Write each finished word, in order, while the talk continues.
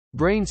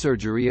Brain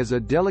surgery is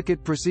a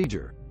delicate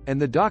procedure, and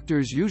the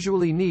doctors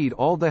usually need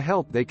all the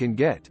help they can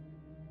get.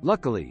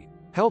 Luckily,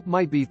 help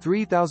might be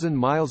 3,000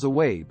 miles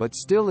away but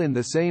still in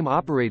the same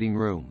operating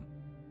room.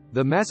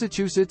 The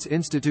Massachusetts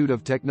Institute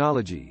of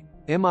Technology,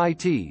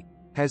 MIT,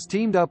 has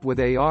teamed up with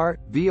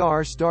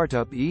AR/VR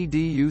startup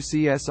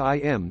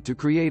EDUCSIM to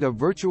create a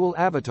virtual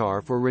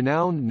avatar for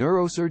renowned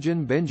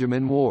neurosurgeon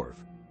Benjamin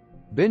Warf.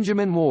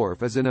 Benjamin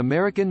Warf is an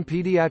American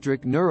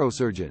pediatric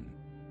neurosurgeon.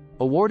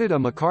 Awarded a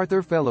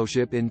MacArthur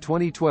Fellowship in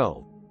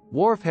 2012,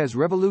 Warf has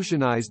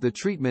revolutionized the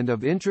treatment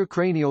of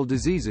intracranial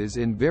diseases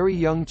in very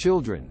young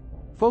children,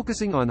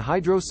 focusing on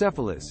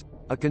hydrocephalus,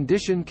 a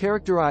condition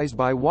characterized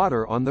by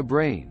water on the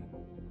brain.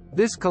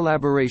 This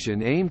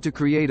collaboration aimed to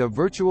create a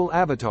virtual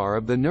avatar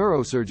of the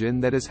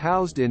neurosurgeon that is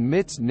housed in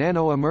MIT's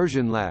Nano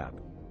Immersion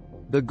Lab.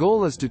 The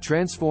goal is to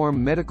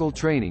transform medical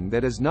training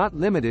that is not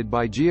limited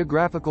by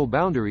geographical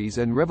boundaries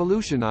and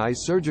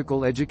revolutionize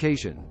surgical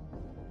education.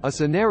 A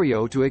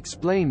scenario to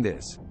explain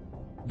this.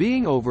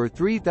 Being over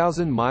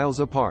 3,000 miles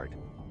apart,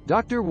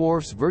 Dr.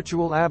 Warf's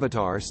virtual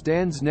avatar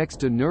stands next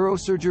to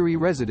neurosurgery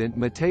resident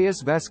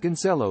Matheus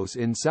Vasconcelos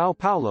in São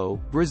Paulo,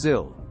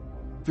 Brazil.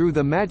 Through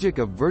the magic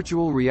of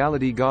virtual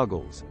reality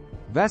goggles,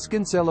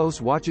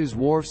 Vasconcelos watches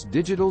Warf's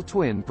digital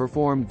twin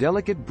perform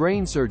delicate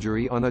brain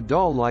surgery on a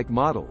doll-like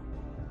model.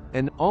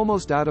 An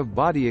almost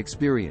out-of-body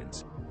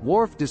experience,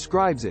 Warf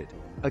describes it,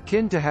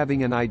 akin to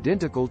having an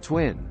identical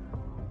twin.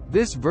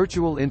 This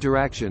virtual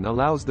interaction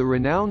allows the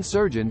renowned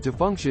surgeon to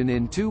function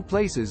in two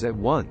places at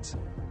once.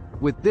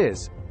 With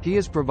this, he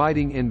is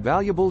providing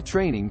invaluable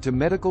training to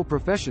medical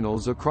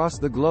professionals across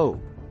the globe.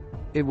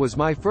 "It was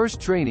my first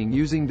training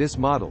using this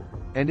model,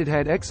 and it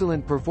had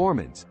excellent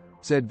performance,"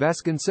 said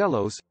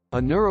Vasconcelos,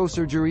 a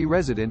neurosurgery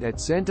resident at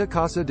Santa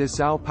Casa de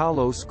São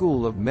Paulo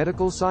School of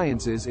Medical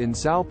Sciences in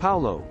São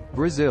Paulo,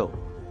 Brazil.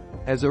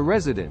 "As a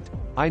resident,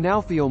 I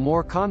now feel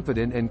more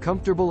confident and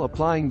comfortable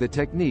applying the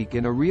technique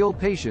in a real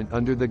patient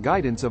under the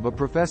guidance of a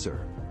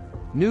professor."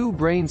 New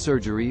brain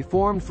surgery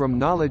formed from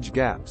knowledge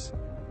gaps.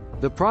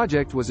 The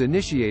project was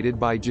initiated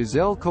by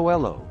Giselle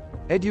Coelho,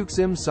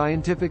 EDUCSIM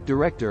scientific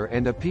director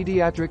and a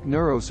pediatric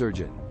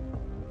neurosurgeon.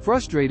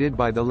 Frustrated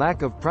by the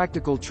lack of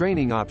practical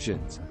training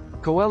options,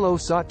 Coelho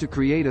sought to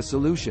create a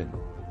solution.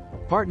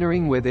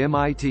 Partnering with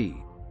MIT,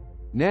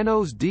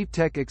 Nano's Deep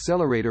Tech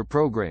Accelerator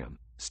program,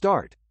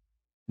 START.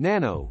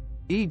 Nano,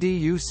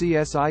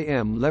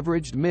 EDUCSIM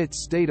leveraged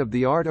MIT's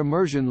state-of-the-art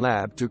immersion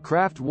lab to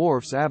craft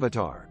Warf's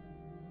avatar.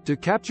 To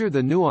capture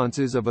the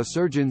nuances of a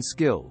surgeon's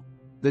skill,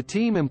 the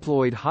team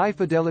employed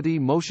high-fidelity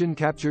motion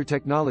capture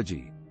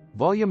technology,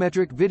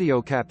 volumetric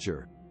video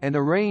capture, and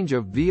a range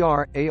of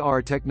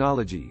VR/AR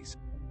technologies.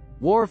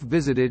 Warf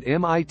visited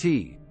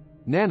MIT,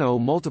 Nano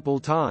multiple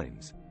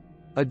times.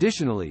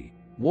 Additionally,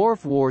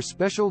 Warf wore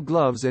special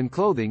gloves and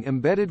clothing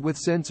embedded with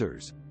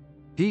sensors.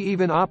 He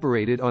even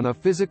operated on a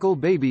physical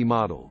baby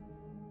model.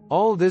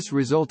 All this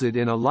resulted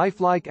in a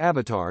lifelike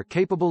avatar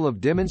capable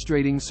of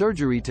demonstrating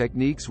surgery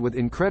techniques with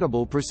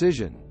incredible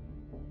precision.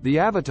 The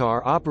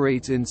avatar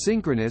operates in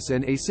synchronous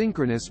and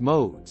asynchronous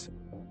modes.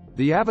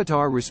 The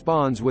avatar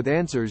responds with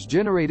answers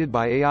generated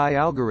by AI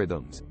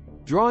algorithms,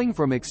 drawing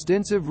from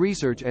extensive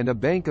research and a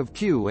bank of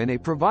Q&A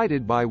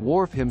provided by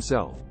Warf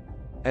himself.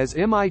 As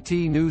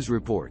MIT News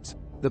reports,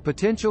 the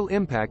potential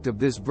impact of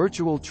this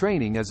virtual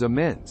training is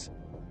immense.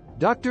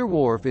 Dr.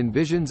 Warf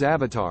envisions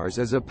avatars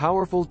as a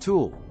powerful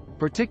tool,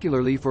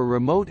 particularly for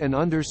remote and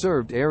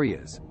underserved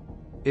areas.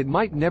 It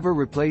might never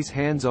replace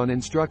hands-on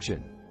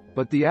instruction,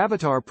 but the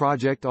Avatar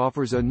project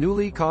offers a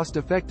newly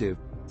cost-effective,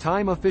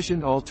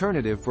 time-efficient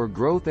alternative for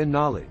growth and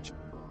knowledge.